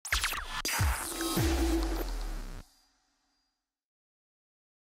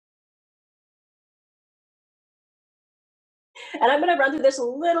And I'm going to run through this a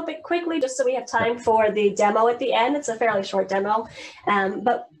little bit quickly just so we have time for the demo at the end. It's a fairly short demo.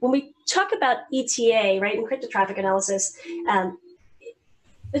 But when we talk about ETA, right, encrypted traffic analysis,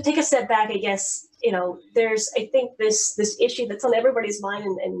 to take a step back, I guess, there's, I think, this issue that's on everybody's mind,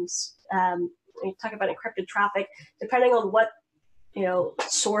 and when you talk about encrypted traffic, depending on what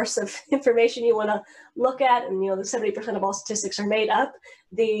source of information you want to look at, and the 70% of all statistics are made up.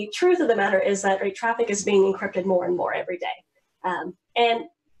 The truth of the matter is that traffic is being encrypted more and more every day, and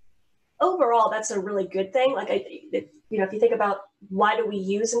overall, that's a really good thing. Like if you think about why do we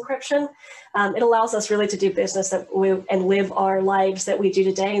use encryption, it allows us really to do business and live our lives that we do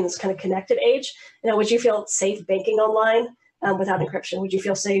today in this kind of connected age. Would you feel safe banking online without encryption? Would you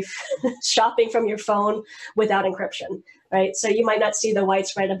feel safe shopping from your phone without encryption? Right. So you might not see the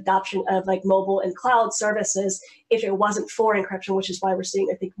widespread adoption of like mobile and cloud services if it wasn't for encryption, which is why we're seeing,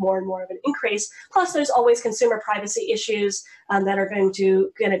 I think, more and more of an increase. Plus, there's always consumer privacy issues that are going to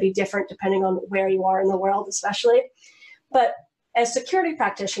be different depending on where you are in the world, especially. But as security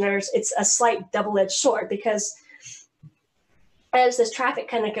practitioners, it's a slight double-edged sword, because as this traffic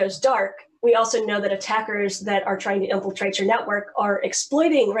kind of goes dark, we also know that attackers that are trying to infiltrate your network are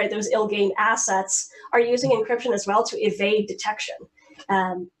exploiting those ill-gained assets, are using encryption as well to evade detection.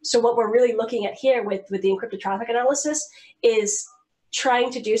 So what we're really looking at here with the encrypted traffic analysis is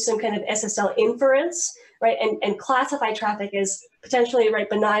trying to do some kind of SSL inference, right, and classify traffic as potentially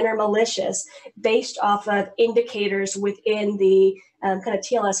benign or malicious based off of indicators within the kind of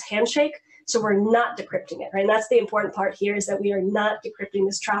TLS handshake. So we're not decrypting it, right? And that's the important part here, is that we are not decrypting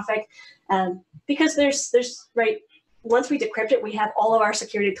this traffic, because there's once we decrypt it, we have all of our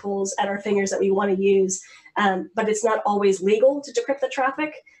security tools at our fingers that we want to use, but it's not always legal to decrypt the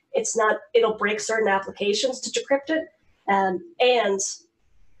traffic. It'll break certain applications to decrypt it, and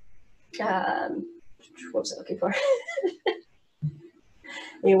what was I looking for?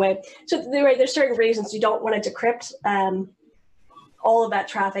 Anyway, so there's certain reasons you don't want to decrypt all of that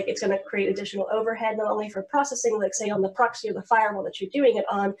traffic. It's going to create additional overhead, not only for processing, like say on the proxy or the firewall that you're doing it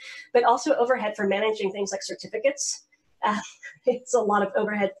on, but also overhead for managing things like certificates. It's a lot of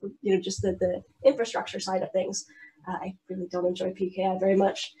overhead for just the infrastructure side of things. I really don't enjoy PKI very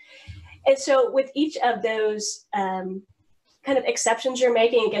much. And so with each of those kind of exceptions you're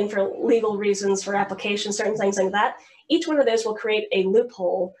making, again, for legal reasons, for applications, certain things like that, each one of those will create a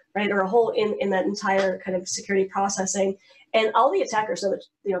loophole, right, or a hole in that entire kind of security processing. And all the attackers know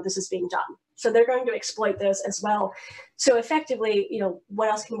that this is being done, so they're going to exploit those as well. So effectively, what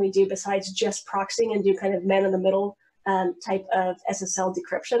else can we do besides just proxying and do kind of man-in-the-middle type of SSL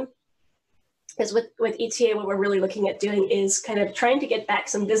decryption? Because with ETA, what we're really looking at doing is kind of trying to get back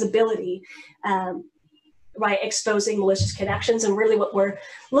some visibility by exposing malicious connections. And really what we're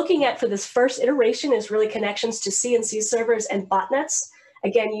looking at for this first iteration is really connections to CNC servers and botnets,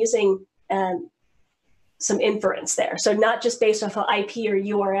 again, using some inference there. So not just based off of IP or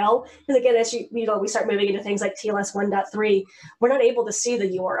URL, because again, as we start moving into things like TLS 1.3, we're not able to see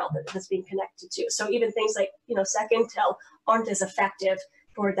the URL that's being connected to. So even things like SecIntel aren't as effective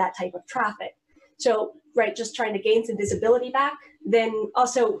for that type of traffic. So just trying to gain some visibility back. Then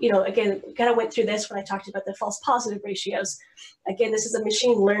also, again, kind of went through this when I talked about the false positive ratios. Again, this is a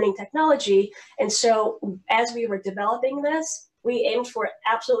machine learning technology, and so as we were developing this, we aimed for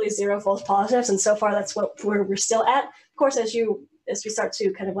absolutely zero false positives, and so far that's what we're still at. Of course, as we start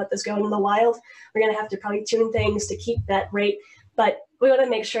to kind of let this go in the wild, we're going to have to probably tune things to keep that rate. But we want to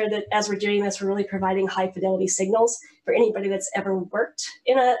make sure that as we're doing this, we're really providing high fidelity signals for anybody that's ever worked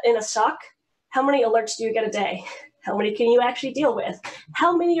in a SOC. How many alerts do you get a day? How many can you actually deal with?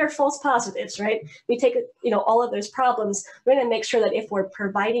 How many are false positives, right? We take all of those problems. We're going to make sure that if we're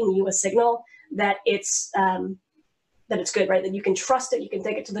providing you a signal, that it's good, right? That you can trust it, you can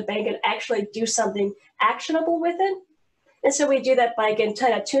take it to the bank and actually do something actionable with it. And so we do that by, again,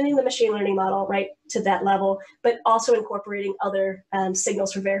 tuning the machine learning model right to that level, but also incorporating other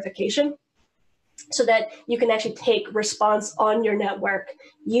signals for verification, so that you can actually take response on your network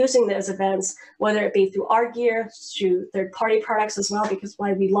using those events, whether it be through our gear, through third-party products as well, because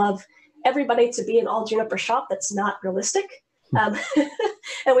why we love everybody to be an all Juniper shop, that's not realistic.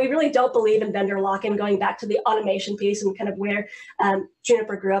 And we really don't believe in vendor lock-in, going back to the automation piece and kind of where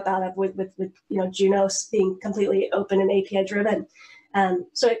Juniper grew up out of with Junos being completely open and API driven.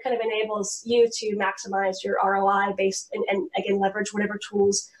 So it kind of enables you to maximize your ROI based and again, leverage whatever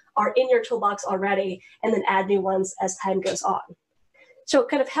tools are in your toolbox already, and then add new ones as time goes on. So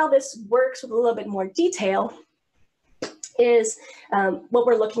kind of how this works with a little bit more detail is what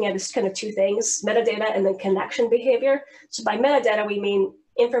we're looking at is kind of two things: metadata and then connection behavior. So by metadata, we mean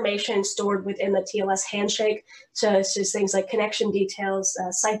information stored within the TLS handshake. So it's just things like connection details,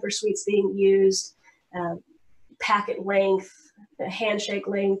 cipher suites being used, packet length, the handshake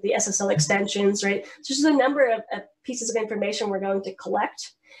length, the SSL extensions, right? So just a number of pieces of information we're going to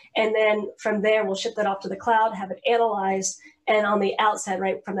collect. And then from there, we'll ship that off to the cloud, have it analyzed. And on the outset,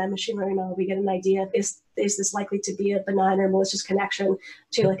 right, from that machine learning model, we get an idea of is this likely to be a benign or malicious connection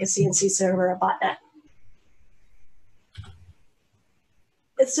to like a CNC server or a botnet.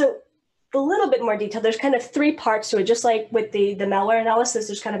 So a little bit more detail, there's kind of three parts to it. Just like with the malware analysis,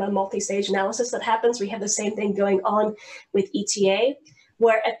 there's kind of a multi-stage analysis that happens. We have the same thing going on with ETA,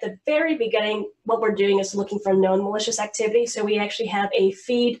 where at the very beginning, what we're doing is looking for known malicious activity. So we actually have a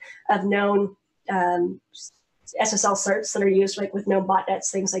feed of known SSL certs that are used like with known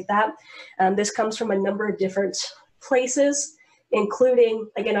botnets, things like that. This comes from a number of different places, including,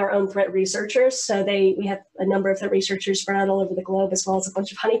 again, our own threat researchers. So we have a number of threat researchers spread out all over the globe, as well as a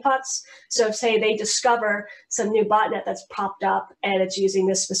bunch of honeypots. So if, say, they discover some new botnet that's popped up and it's using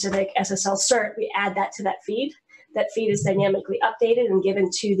this specific SSL cert, we add that to that feed. That feed is dynamically updated and given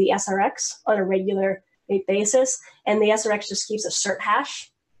to the SRX on a regular basis. And the SRX just keeps a cert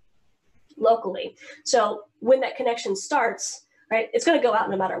hash locally. So when that connection starts, right, it's going to go out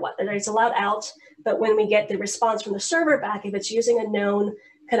no matter what. It's allowed out, but when we get the response from the server back, if it's using a known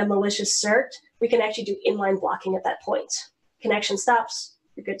kind of malicious cert, we can actually do inline blocking at that point. Connection stops,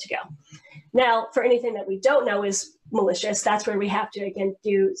 you're good to go. Now, for anything that we don't know is malicious, that's where we have to, again,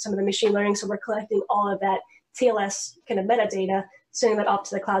 do some of the machine learning. So we're collecting all of that TLS kind of metadata, sending that off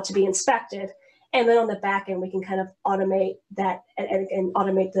to the cloud to be inspected. And then on the back end, we can kind of automate that and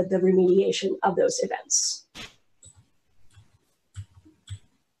automate the remediation of those events.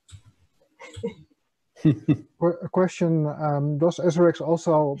 A question, does SRX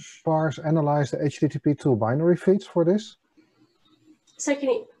also parse, analyze the HTTP2 binary feeds for this? So can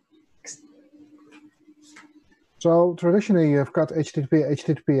you... So traditionally you've got HTTP,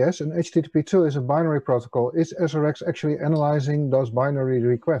 HTTPS, and HTTP2 is a binary protocol. Is SRX actually analyzing those binary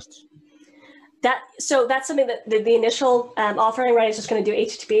requests? So that's something that the initial offering, right, is just going to do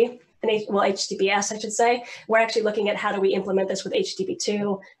HTTP. Well, HTTPS, I should say. We're actually looking at how do we implement this with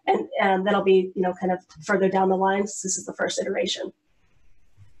HTTP2, and that'll be, kind of further down the line. This is the first iteration.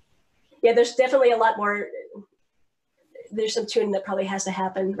 Yeah, there's definitely a lot more. There's some tuning that probably has to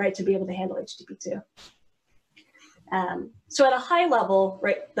happen, right, to be able to handle HTTP2. So at a high level,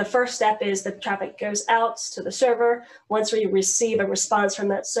 right, the first step is the traffic goes out to the server. Once we receive a response from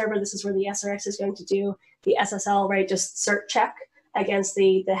that server, this is where the SRX is going to do the SSL, right, just cert check against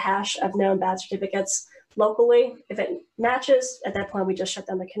the hash of known bad certificates locally. If it matches, at that point, we just shut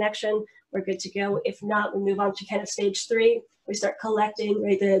down the connection. We're good to go. If not, we move on to kind of stage 3. We start collecting,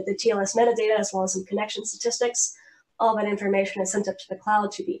 right, the TLS metadata as well as some connection statistics. All that information is sent up to the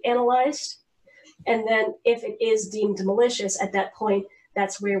cloud to be analyzed. And then if it is deemed malicious at that point,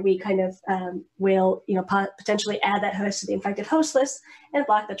 that's where we kind of will, potentially add that host to the infected host list and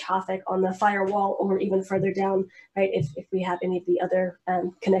block the traffic on the firewall, or even further down, right, if we have any of the other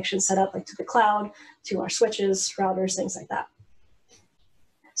connections set up, like to the cloud, to our switches, routers, things like that.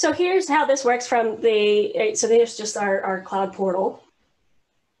 So here's how this works from so there's just our cloud portal.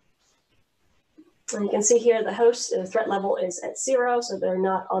 And you can see here the host, the threat level is at 0, so they're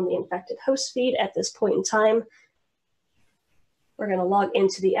not on the infected host feed at this point in time. We're going to log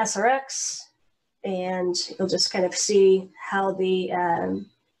into the SRX, and you'll just kind of see how the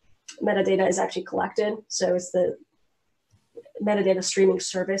metadata is actually collected. So it's the metadata streaming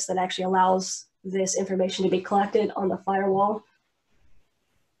service that actually allows this information to be collected on the firewall.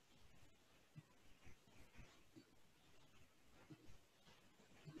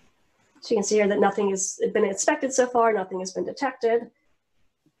 So you can see here that nothing has been inspected so far, nothing has been detected.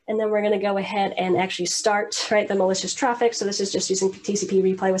 And then we're going to go ahead and actually start, right, the malicious traffic. So this is just using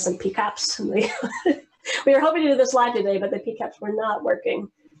TCP replay with some PCAPs. We were hoping to do this live today, but the PCAPs were not working.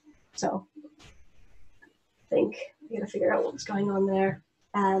 So I think we got to figure out what was going on there.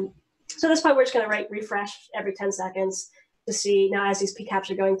 So at this point, we're just going to refresh every 10 seconds to see. Now, as these PCAPs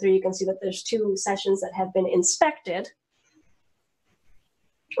are going through, you can see that there's 2 sessions that have been inspected.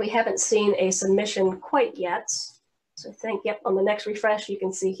 We haven't seen a submission quite yet. So I think, yep, on the next refresh, you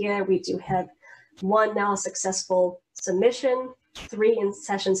can see here, we do have 1 now successful submission. 3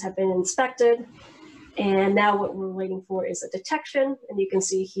 sessions have been inspected. And now what we're waiting for is a detection. And you can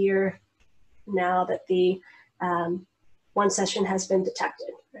see here now that the 1 session has been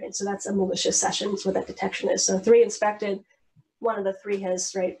detected, right? So that's a malicious session, is what that detection is. So 3 inspected, 1 of the 3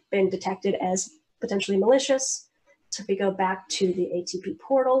 has, right, been detected as potentially malicious. So if we go back to the ATP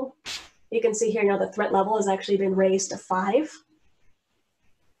portal, you can see here now the threat level has actually been raised to 5.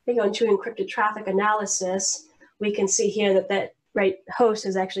 we go into encrypted traffic analysis, we can see here that host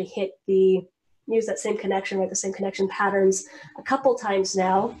has actually use that same connection, right, the same connection patterns a couple times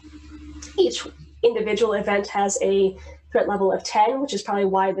now. Each individual event has a threat level of 10, which is probably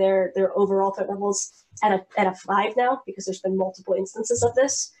why their overall threat level's at a 5 now, because there's been multiple instances of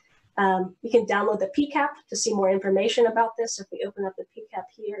this. You can download the PCAP to see more information about this. If we open up the PCAP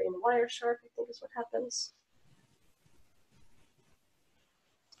here in Wireshark, I think is what happens.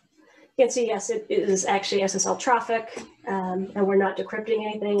 You can see, yes, it is actually SSL traffic, and we're not decrypting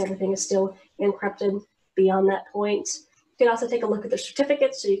anything. Everything is still encrypted beyond that point. You can also take a look at the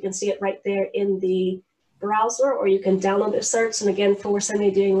certificates, so you can see it right there in the browser, or you can download the certs. And again, for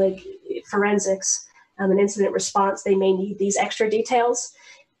somebody doing like forensics, an incident response, they may need these extra details.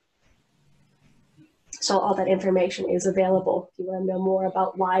 So all that information is available if you want to know more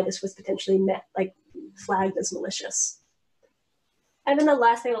about why this was potentially flagged as malicious. And then the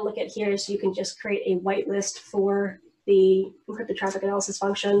last thing I'll look at here is you can just create a whitelist for the encrypted traffic analysis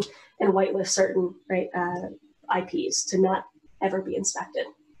function and whitelist certain IPs to not ever be inspected.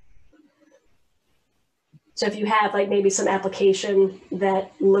 So if you have maybe some application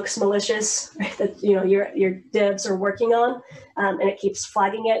that looks malicious, right, that your devs are working on, and it keeps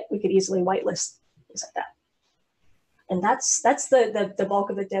flagging it, we could easily whitelist things like that. And that's the bulk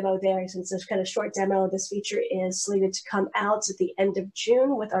of the demo there. Since it's kind of short demo, this feature is slated to come out at the end of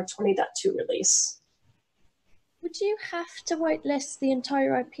June with our 20.2 release. Would you have to whitelist the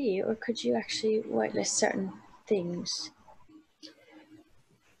entire IP, or could you actually whitelist certain things?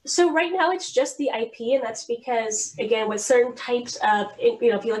 So right now it's just the IP, and that's because, again, with certain types of, if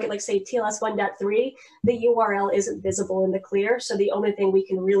you look at say TLS 1.3, the URL isn't visible in the clear. So the only thing we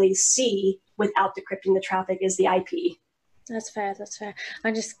can really see without decrypting the traffic is the IP. That's fair.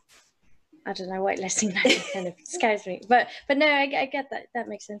 I don't know, whitelisting that kind of scares me. But no, I get that. That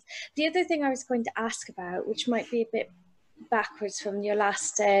makes sense. The other thing I was going to ask about, which might be a bit backwards from your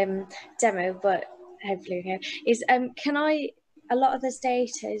last demo, but hopefully okay, is a lot of this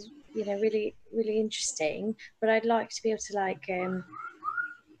data is really, really interesting, but I'd like to be able to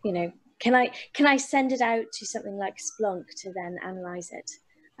can I send it out to something like Splunk to then analyze it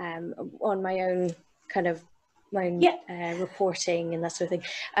on my own reporting and that sort of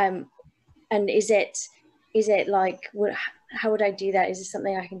thing? And is it how would I do that? Is it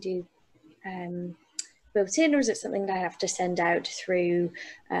something I can do built in, or is it something that I have to send out through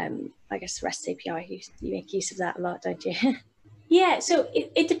I guess REST API? You make use of that a lot, don't you? Yeah, so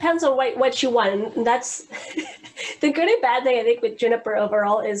it depends on what you want. And that's the good and bad thing, I think, with Juniper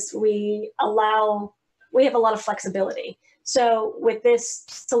overall is we have a lot of flexibility. So with this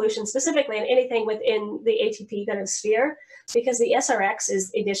solution specifically, and anything within the ATP kind of sphere, because the SRX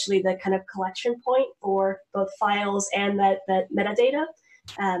is initially the kind of collection point for both files and that metadata,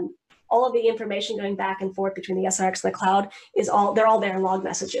 all of the information going back and forth between the SRX and the cloud they're all there in log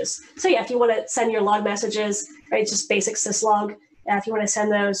messages. So yeah, if you want to send your log messages, right, just basic syslog, if you want to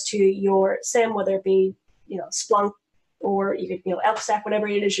send those to your SIEM, whether it be, Splunk or you could, LSAC, whatever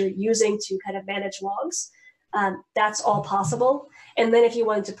it is you're using to kind of manage logs, that's all possible. And then if you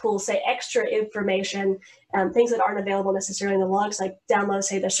wanted to pull, say, extra information, things that aren't available necessarily in the logs, like download,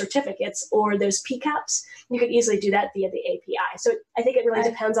 say, the certificates or those PCAPs, you could easily do that via the API. So I think it really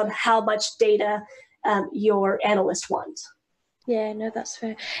depends on how much data your analyst wants. Yeah, no, that's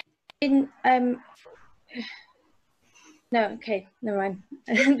fair. No, okay, never mind.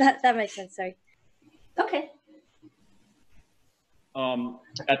 that makes sense, sorry. Okay.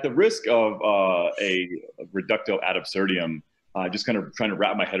 At the risk of a reducto ad absurdum, just kind of trying to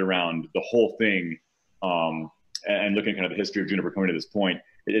wrap my head around the whole thing and looking at kind of the history of Juniper coming to this point,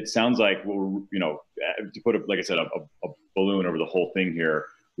 it sounds like, to put, like I said, a balloon over the whole thing here,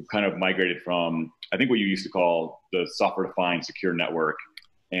 we've kind of migrated from, I think, what you used to call the software-defined secure network,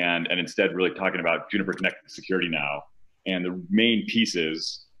 and instead really talking about Juniper Connected Security now. And the main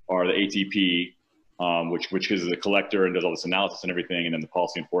pieces are the ATP, which is the collector and does all this analysis and everything, and then the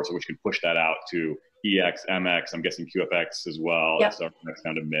policy enforcer, which can push that out to EX, MX, I'm guessing QFX as well, yep. SRX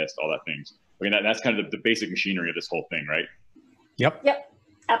down to MIST, all that things. I mean, that's kind of the basic machinery of this whole thing, right? Yep. Yep,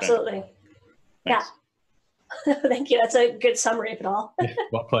 absolutely. Thanks. Yeah. Thank you. That's a good summary of it all. Yeah,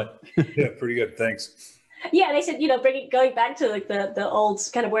 well put. Yeah, pretty good. Thanks. Yeah, they said, going back to like the old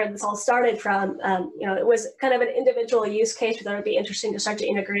kind of where this all started from, it was kind of an individual use case. We thought it would be interesting to start to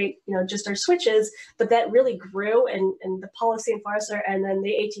integrate, just our switches, but that really grew and the policy enforcer and then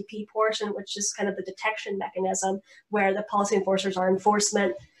the ATP portion, which is kind of the detection mechanism where the policy enforcers are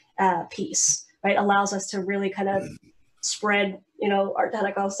enforcement piece, right, allows us to really kind of spread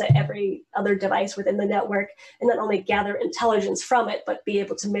tentacles to every other device within the network, and not only gather intelligence from it, but be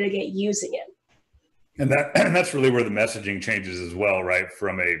able to mitigate using it. And that's really where the messaging changes as well, right?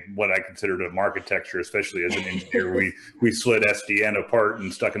 From what I consider to architecture, especially as an engineer, we slid SDN apart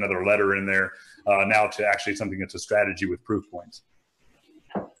and stuck another letter in there. Now to actually something that's a strategy with proof points.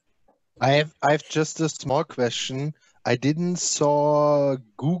 I have just a small question. I didn't saw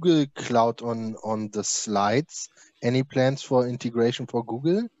Google Cloud on the slides. Any plans for integration for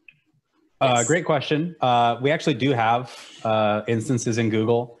Google? Yes. Great question. We actually do have instances in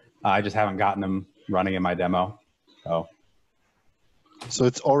Google. I just haven't gotten them running in my demo. So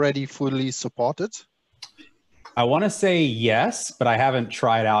it's already fully supported? I want to say yes, but I haven't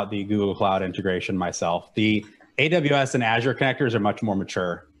tried out the Google Cloud integration myself. The AWS and Azure connectors are much more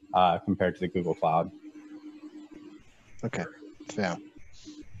mature compared to the Google Cloud. Okay, fair.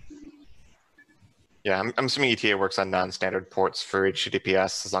 Yeah, I'm assuming ETA works on non-standard ports for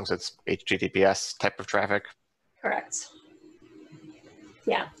HTTPS as long as it's HTTPS type of traffic. Correct.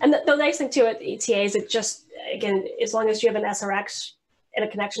 Yeah, and the nice thing too at the ETA is it just, again, as long as you have an SRX and a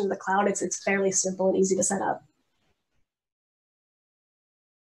connection to the cloud, it's fairly simple and easy to set up.